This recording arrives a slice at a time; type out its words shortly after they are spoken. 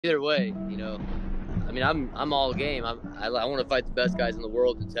either way, I mean, I'm all game. I want to fight the best guys in the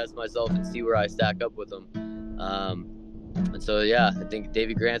world to test myself and see where I stack up with them. Um, and so, yeah, I think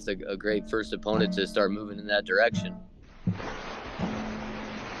Davey Grant's a great first opponent to start moving in that direction.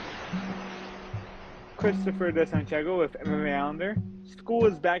 Christopher De Santiago with MMA Islander. School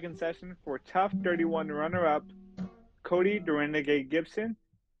is back in session for Tough 31 runner-up Cody the Renegade Gibson.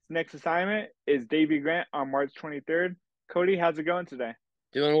 His next assignment is Davey Grant on March 23rd. Cody, how's it going today?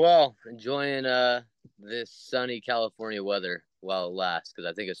 Doing well, enjoying this sunny California weather while it lasts because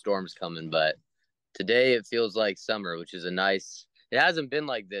I think a storm's coming. But today it feels like summer, which is a nice. It hasn't been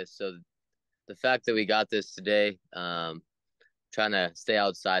like this, so the fact that we got this today, trying to stay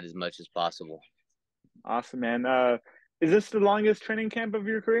outside as much as possible. Awesome, man. Is this the longest training camp of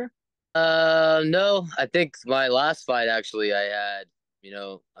your career? No, I think my last fight actually I had,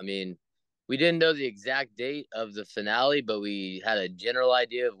 I mean, we didn't know the exact date of the finale, but we had a general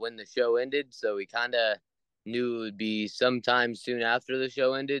idea of when the show ended, so we kind of knew it would be sometime soon after the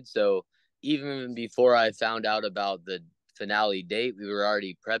show ended. So even before I found out about the finale date, we were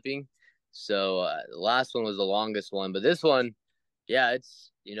already prepping. So the last one was the longest one, but this one, yeah,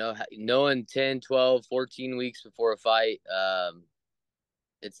 it's, knowing 10, 12, 14 weeks before a fight,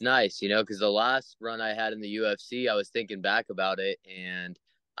 it's nice, because the last run I had in the UFC, I was thinking back about it, and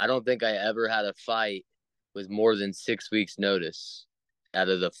I don't think I ever had a fight with more than 6 weeks' notice out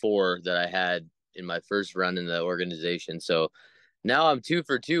of the four that I had in my first run in the organization. So now I'm 2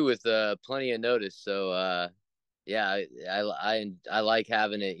 for 2 with plenty of notice. So yeah, I like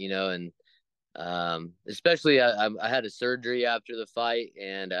having it, and especially I had a surgery after the fight,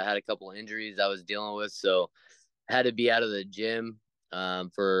 and I had a couple injuries I was dealing with, so I had to be out of the gym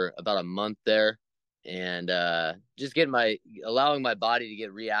for about a month there, and just allowing my body to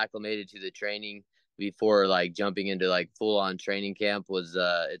get reacclimated to the training before like jumping into like full on training camp was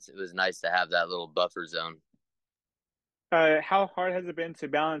it was nice to have that little buffer zone. How hard has it been to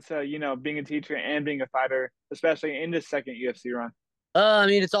balance, being a teacher and being a fighter, especially in this second UFC run? I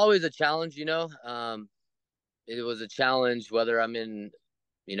mean, it's always a challenge, it was a challenge whether I'm in,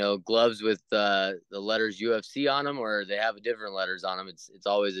 gloves with the letters UFC on them or they have different letters on them. It's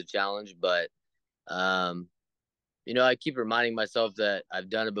always a challenge, but um, I keep reminding myself that I've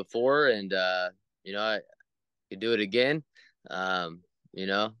done it before, and I could do it again. Um, you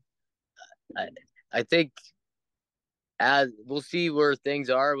know, I I think as we'll see where things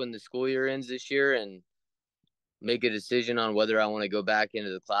are when the school year ends this year, and make a decision on whether I want to go back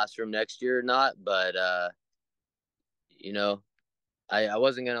into the classroom next year or not. But you know, I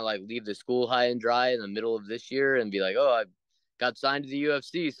wasn't gonna like leave the school high and dry in the middle of this year and be like, oh, I got signed to the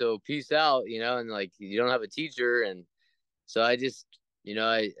UFC, so peace out, and like you don't have a teacher. And so I just,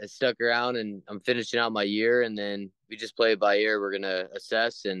 I stuck around and I'm finishing out my year, and then we just play it by ear. We're gonna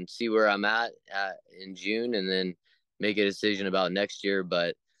assess and see where I'm at in June, and then make a decision about next year.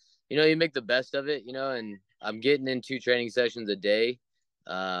 But you make the best of it, and I'm getting in 2 training sessions a day.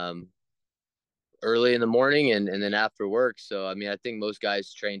 Um, Early in the morning and then after work. So I mean, I think most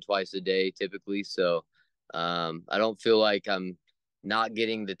guys train twice a day typically. So I don't feel like I'm not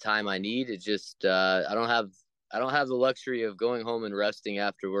getting the time I need. It's just I don't have the luxury of going home and resting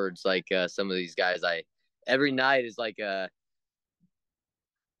afterwards like some of these guys. I Every night is like a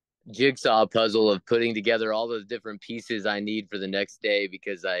jigsaw puzzle of putting together all the different pieces I need for the next day,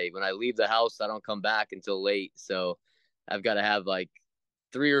 because I when I leave the house I don't come back until late. So I've got to have like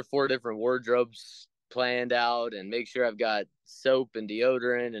 3 or 4 different wardrobes planned out and make sure I've got soap and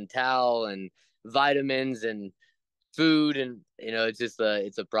deodorant and towel and vitamins and food, and it's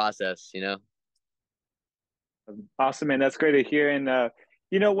a process. Awesome, man. That's great to hear. And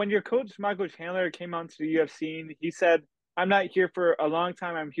when your coach Michael Chandler came onto the UFC, he said, "I'm not here for a long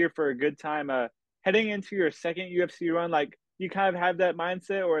time. I'm here for a good time." Heading into your second UFC run, like you kind of have that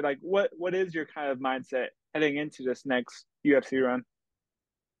mindset, or like what is your kind of mindset heading into this next UFC run?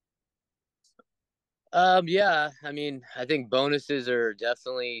 Yeah, I mean, I think bonuses are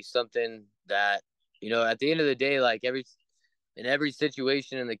definitely something that, at the end of the day, like every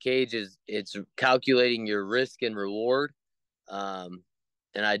situation in the cage it's calculating your risk and reward. Um,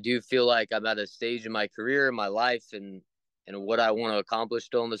 and I do feel like I'm at a stage in my career, in my life, and what I want to accomplish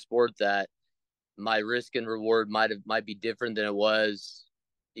still in the sport, that my risk and reward might be different than it was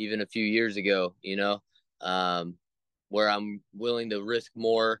even a few years ago. Um, where I'm willing to risk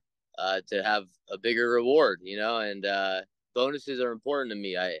more to have a bigger reward. And bonuses are important to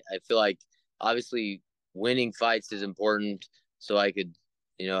me. I feel like obviously winning fights is important, so I could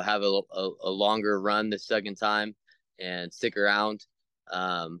have a longer run the second time and stick around.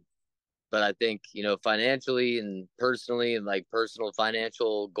 Um, but I think, financially and personally and like personal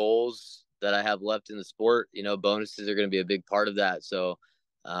financial goals that I have left in the sport, bonuses are going to be a big part of that. So,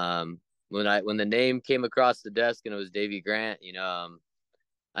 when the name came across the desk and it was Davey Grant,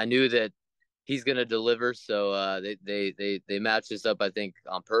 I knew that he's going to deliver. So, they matched us up, I think,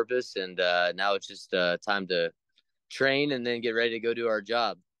 on purpose. And, now it's just, time to train and then get ready to go do our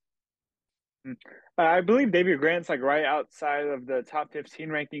job. I believe Davey Grant's like right outside of the top 15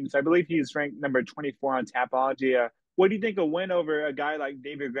 rankings. I believe he's ranked number 24 on Tapology. What do you think a win over a guy like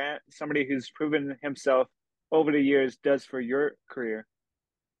Davey Grant, somebody who's proven himself over the years, does for your career?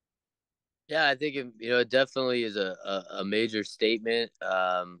 Yeah, I think it definitely is a major statement.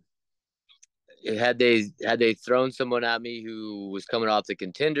 Had they thrown someone at me who was coming off the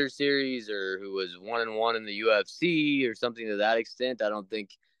Contender Series or who was 1-1 in the UFC or something to that extent, I don't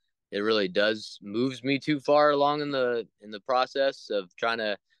think it really does moves me too far along in the process of trying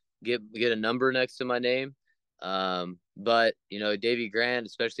to get a number next to my name. But Davey Grant,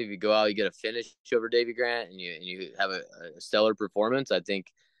 especially if you go out, you get a finish over Davey Grant, and you have a stellar performance. I think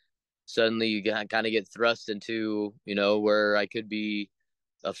suddenly you kind of get thrust into where I could be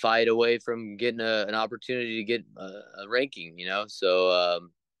a fight away from getting an opportunity to get a ranking. So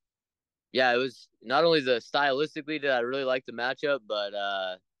yeah, it was not only the stylistically that I really like the matchup, but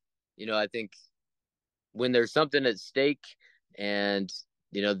I think when there's something at stake and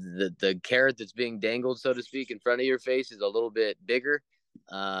the carrot that's being dangled, so to speak, in front of your face is a little bit bigger,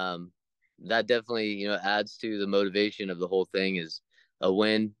 that definitely adds to the motivation of the whole thing. Is a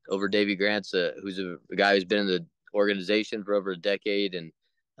win over Davey Grant, who's a guy who's been in the organization for over a decade and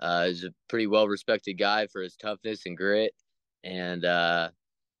is a pretty well respected guy for his toughness and grit. And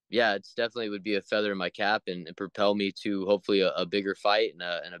yeah, it's definitely would be a feather in my cap and propel me to hopefully a bigger fight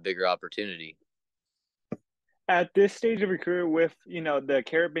and a bigger opportunity. At this stage of your career, with the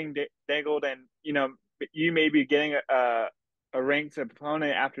carrot being dangled, and you may be getting a ranked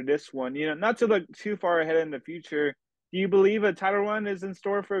opponent after this one, not to look too far ahead in the future, do you believe a title run is in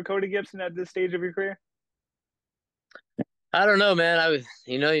store for Cody Gibson at this stage of your career? I don't know, man. I was,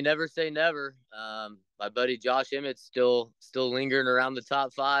 you never say never. My buddy Josh Emmett's still lingering around the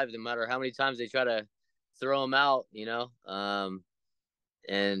top five, no matter how many times they try to throw him out.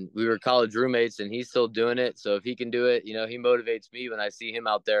 And we were college roommates, and he's still doing it. So if he can do it, he motivates me when I see him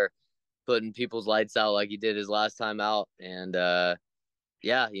out there putting people's lights out like he did his last time out. And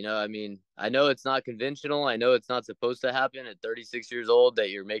yeah, I mean, I know it's not conventional. I know it's not supposed to happen at 36 years old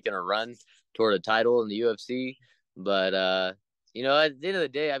that you're making a run toward a title in the UFC. But at the end of the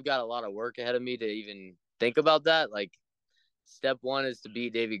day, I've got a lot of work ahead of me to even think about that. Like, step one is to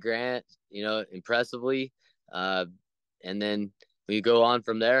beat Davey Grant, impressively, and then we go on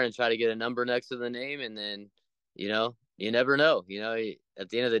from there and try to get a number next to the name, and then you never know. At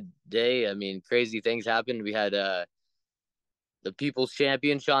the end of the day, I mean, crazy things happen. We had the people's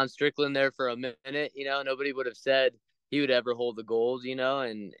champion Sean Strickland there for a minute. Nobody would have said he would ever hold the gold,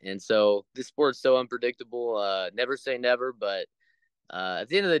 and so this sport's so unpredictable. Never say never, but at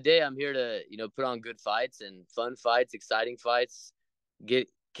the end of the day, I'm here to put on good fights and fun fights, exciting fights,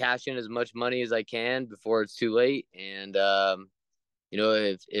 cash in as much money as I can before it's too late. And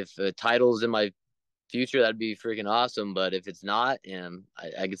if a title's in my future, that'd be freaking awesome. But if it's not, and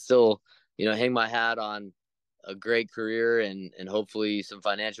I could still hang my hat on a great career and hopefully some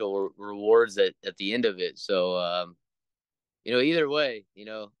financial rewards at the end of it. So either way,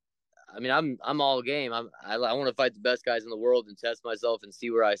 I mean, I'm all game. I want to fight the best guys in the world and test myself and see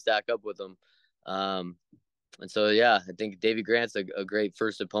where I stack up with them. And so yeah, I think Davey Grant's a great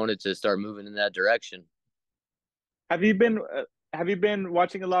first opponent to start moving in that direction. Have you been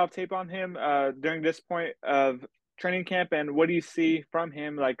watching a lot of tape on him during this point of training camp, and what do you see from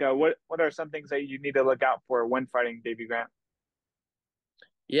him? Like, what are some things that you need to look out for when fighting Davey Grant?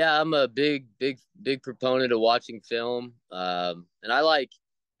 Yeah, I'm a big proponent of watching film. And I like,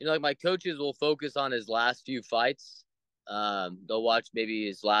 like my coaches will focus on his last few fights. They'll watch maybe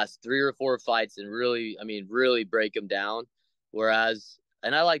his last 3 or 4 fights and really break him down. Whereas,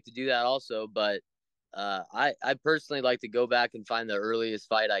 and I like to do that also, but I personally like to go back and find the earliest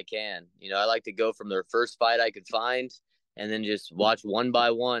fight I can. I like to go from their first fight I could find and then just watch one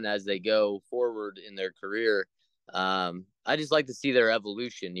by one as they go forward in their career. I just like to see their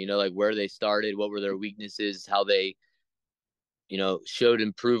evolution, like where they started, what were their weaknesses, how they, showed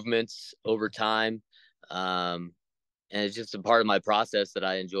improvements over time. And it's just a part of my process that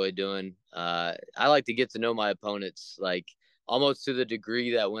I enjoy doing. I like to get to know my opponents, like almost to the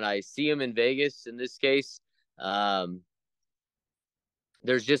degree that when I see them in Vegas, in this case,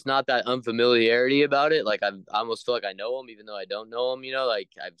 there's just not that unfamiliarity about it. Like I almost feel like I know them, even though I don't know them. You know, like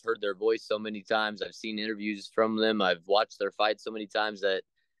I've heard their voice so many times. I've seen interviews from them. I've watched their fights so many times that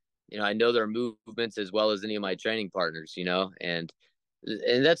I know their movements as well as any of my training partners.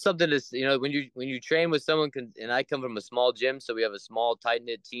 And that's something that's when you train with someone. And I come from a small gym, so we have a small tight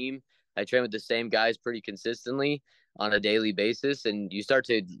knit team. I train with the same guys pretty consistently on a daily basis, and you start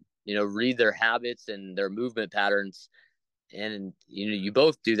to read their habits and their movement patterns, and you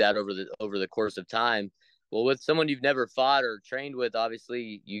both do that over the course of time. Well, with someone you've never fought or trained with,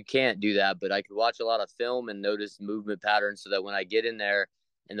 obviously you can't do that, but I could watch a lot of film and notice movement patterns so that when I get in there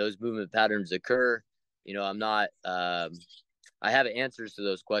and those movement patterns occur, I'm not I have answers to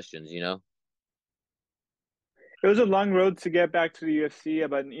those questions. It was a long road to get back to the UFC,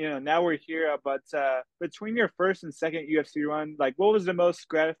 but now we're here. But between your first and second UFC run, like what was the most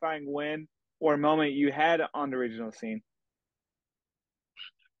gratifying win or moment you had on the regional scene?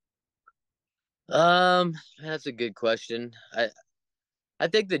 That's a good question. I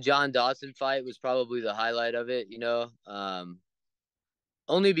think the John Dawson fight was probably the highlight of it.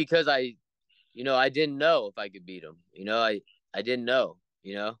 Only because I didn't know if I could beat him. I didn't know.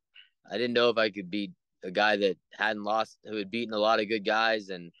 I didn't know if I could beat a guy that hadn't lost, who had beaten a lot of good guys,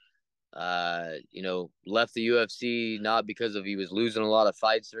 and left the UFC not because of he was losing a lot of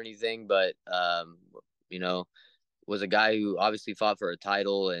fights or anything, but you know, was a guy who obviously fought for a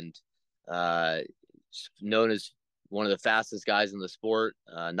title and uh, known as one of the fastest guys in the sport,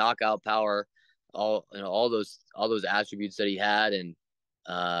 knockout power, all those attributes that he had, and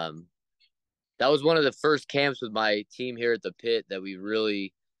um, that was one of the first camps with my team here at the pit that we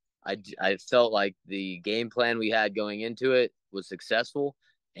really, I felt like the game plan we had going into it was successful,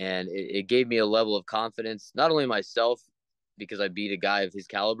 and it gave me a level of confidence, not only myself because I beat a guy of his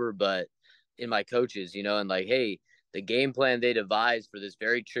caliber, but in my coaches, and like, hey, the game plan they devised for this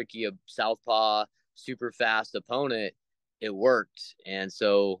very tricky southpaw, super fast opponent, it worked, and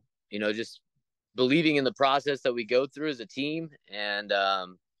so just believing in the process that we go through as a team, and uh,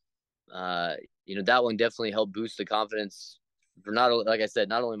 that one definitely helped boost the confidence for not, like I said,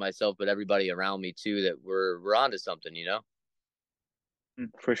 not only myself but everybody around me too. That we're onto something.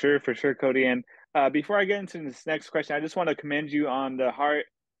 For sure, Cody. And before I get into this next question, I just want to commend you on the heart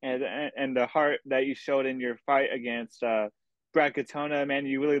and the heart that you showed in your fight against Brad Katona. Man,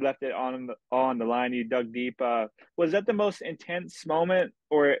 you really left it all on the line. You dug deep. Was that the most intense moment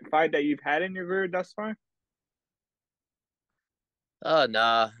or fight that you've had in your career thus far? Oh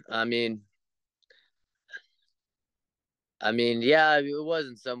nah, I mean, yeah, it was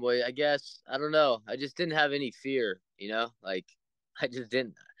in some way. I guess I don't know. I just didn't have any fear. Like I just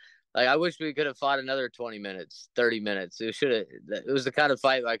didn't. Like I wish we could have fought another 20 minutes, 30 minutes. It should have. It was the kind of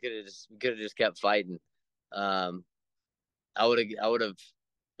fight I could have just kept fighting. Um, I would have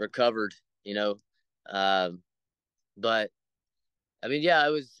recovered. You know, um, but I mean, yeah,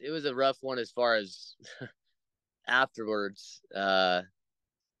 it was a rough one as far as afterwards.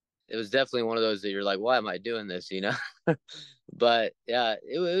 It was definitely one of those that you're like, why am I doing this? But yeah,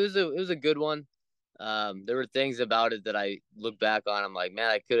 it was a good one. There were things about it that I look back on. I'm like, man,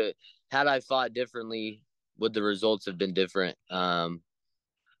 I could have, had I fought differently, would the results have been different?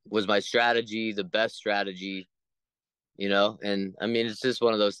 Was my strategy the best strategy? And I mean, it's just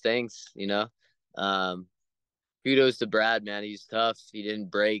one of those things. Um, Kudos to Brad, man. He's tough. He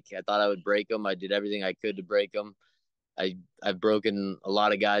didn't break. I thought I would break him. I did everything I could to break him. I've broken a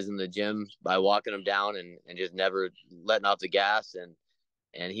lot of guys in the gym by walking them down and just never letting off the gas,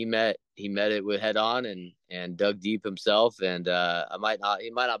 and he met it with head on and dug deep himself, and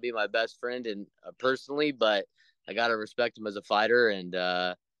he might not be my best friend and personally, but I gotta respect him as a fighter, and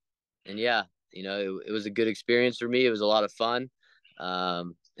yeah, it was a good experience for me. It was a lot of fun,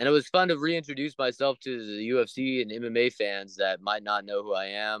 and it was fun to reintroduce myself to the UFC and MMA fans that might not know who I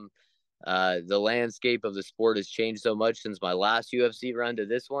am. The landscape of the sport has changed so much since my last UFC run to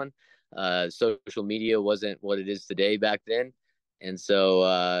this one. Social media wasn't what it is today back then. And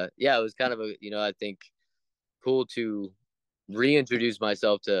so, yeah, it was kind of I think cool to reintroduce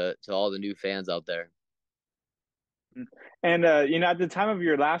myself to all the new fans out there. And at the time of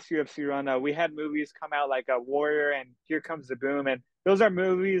your last UFC run, we had movies come out like Warrior and Here Comes the Boom, and those are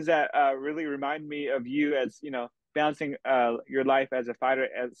movies that really remind me of you as balancing your life as a fighter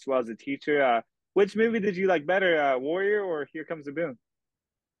as well as a teacher. Which movie did you like better, Warrior or Here Comes the Boom?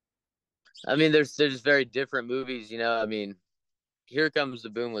 I mean, there's very different movies. I mean, Here Comes the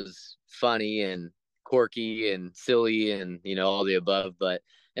Boom was funny and quirky and silly and all the above, and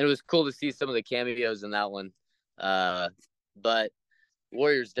it was cool to see some of the cameos in that one. But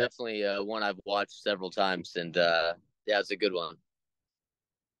Warriors definitely one I've watched several times, and yeah, it's a good one.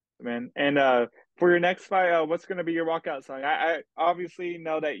 Man. And for your next fight, what's going to be your walkout song? I obviously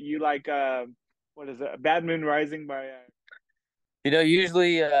know that you like what is it? Bad Moon Rising by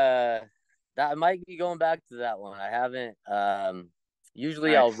Usually that I might be going back to that one. I haven't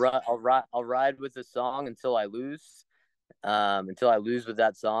usually Nice. I'll ride with the song until I lose with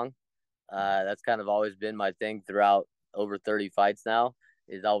that song. That's kind of always been my thing throughout over 30 fights now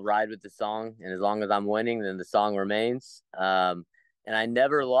is I'll ride with the song, and as long as I'm winning, then the song remains. And I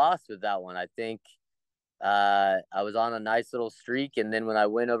never lost with that one. I think I was on a nice little streak, and then when I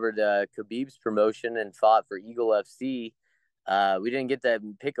went over to Khabib's promotion and fought for Eagle FC, we didn't get to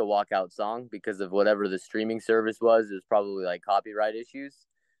pick a walkout song because of whatever the streaming service was. It was probably like copyright issues,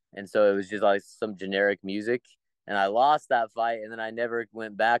 and so it was just like some generic music. And I lost that fight, and then I never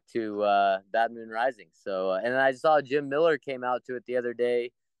went back to Bad Moon Rising. So, and then I saw Jim Miller came out to it the other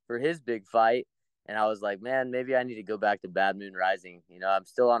day for his big fight, and I was like, man, maybe I need to go back to Bad Moon Rising. I'm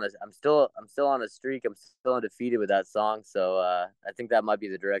still on a streak. I'm still undefeated with that song, so I think that might be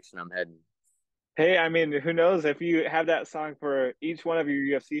the direction I'm heading. Hey, I mean, who knows if you have that song for each one of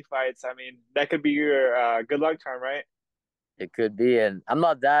your UFC fights? I mean, that could be your good luck charm, right? It could be, and I'm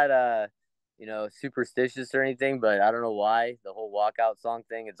not that superstitious or anything, but I don't know why the whole walkout song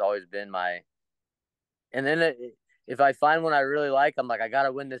thing. It's always been my. And then if I find one I really like, I'm like, I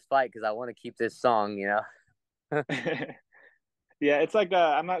gotta win this fight because I want to keep this song. Yeah, it's like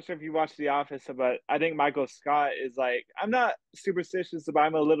I'm not sure if you watched The Office, but I think Michael Scott is like I'm not superstitious, but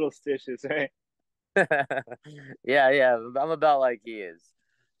I'm a little stitious, right? Yeah, yeah. I'm about like he is.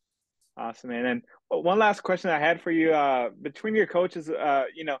 Awesome, man. And one last question I had for you, between your coaches,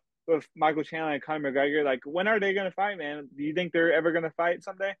 with Michael Chandler and Conor McGregor, like when are they gonna fight, man? Do you think they're ever gonna fight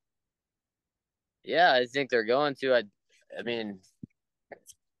someday? Yeah, I think they're going to. I mean,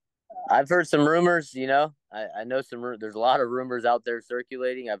 I've heard some rumors. I know there's a lot of rumors out there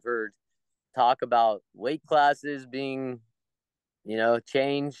circulating. I've heard talk about weight classes being,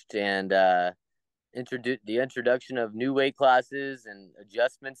 changed and the introduction of new weight classes and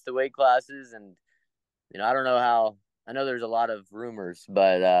adjustments to weight classes. And I don't know how. I know there's a lot of rumors,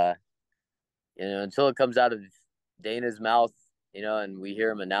 but until it comes out of Dana's mouth, and we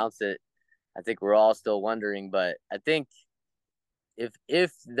hear him announce it, I think we're all still wondering. But I think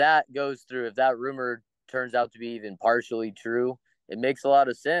if that goes through, if that rumor turns out to be even partially true, it makes a lot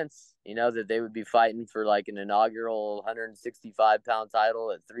of sense. That they would be fighting for like an inaugural 165-pound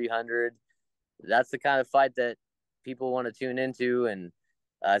title at 300. That's the kind of fight that people want to tune into, and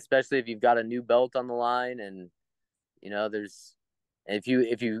especially if you've got a new belt on the line, and there's if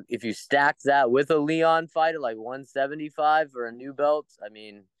you stack that with a Leon fight at like 175 for a new belt, I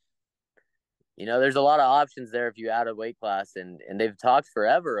mean, there's a lot of options there if you add a weight class, and they've talked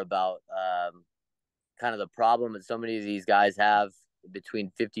forever about kind of the problem that so many of these guys have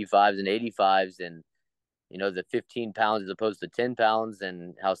between 55s and 85s, and the 15 pounds as opposed to 10 pounds,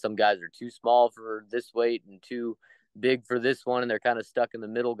 and how some guys are too small for this weight and too big for this one, and they're kind of stuck in the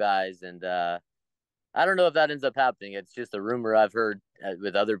middle guys. And I don't know if that ends up happening. It's just a rumor I've heard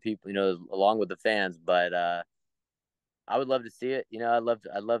with other people, along with the fans. But I would love to see it. I'd love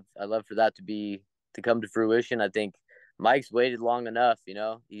for that to come to fruition. I think Mike's waited long enough.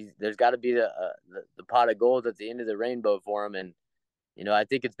 There's got to be the pot of gold at the end of the rainbow for him, and I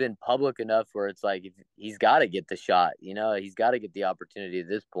think it's been public enough where it's like he's got to get the shot. He's got to get the opportunity at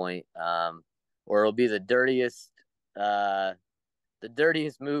this point, or it'll be the dirtiest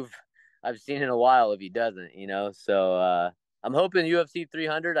move I've seen in a while if he doesn't. So I'm hoping UFC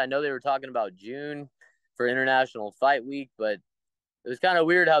 300. I know they were talking about June for International Fight Week, but it was kind of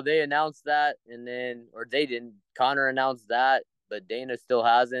weird how they announced that, and then or they didn't. Connor announced that, but Dana still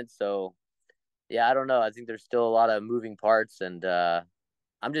hasn't. So yeah, I don't know. I think there's still a lot of moving parts, and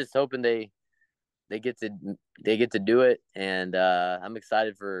I'm just hoping they get to do it, and I'm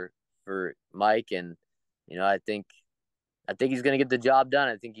excited for Mike, and I think he's gonna get the job done.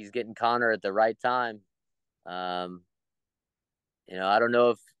 I think he's getting Connor at the right time. Um, I don't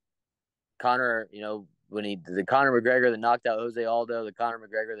know if Connor, when the Conor McGregor that knocked out Jose Aldo, the Conor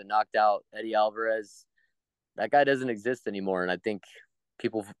McGregor that knocked out Eddie Alvarez, that guy doesn't exist anymore, and I think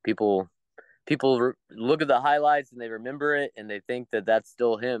people look at the highlights and they remember it and they think that that's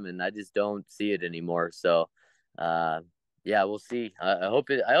still him, and I just don't see it anymore. So uh yeah, we'll see. I hope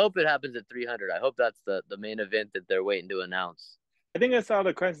it happens at 300. I hope that's the main event that they're waiting to announce. I think that's all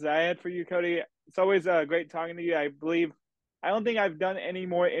the questions I had for you, Cody. It's always great talking to you. I don't think I've done any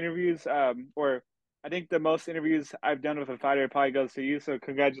more interviews, or I think the most interviews I've done with a fighter probably goes to you. So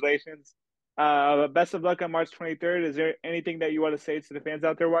congratulations. Best of luck on March 23rd. Is there anything that you want to say to the fans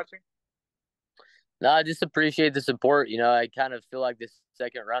out there watching? No, I just appreciate the support. I kind of feel like this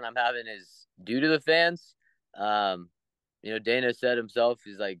second run I'm having is due to the fans. Um, Dana said himself,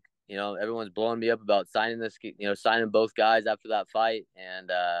 he's like, everyone's blowing me up about signing both guys after that fight.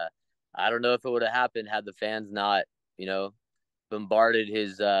 And I don't know if it would have happened had the fans not, you know, bombarded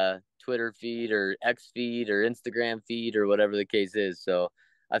his Twitter feed or X feed or Instagram feed or whatever the case is. So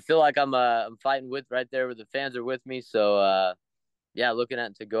I feel like I'm fighting with right there where the fans are with me. So yeah, looking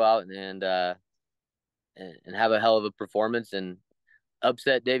at to go out and have a hell of a performance and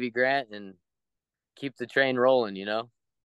upset Davey Grant and keep the train rolling.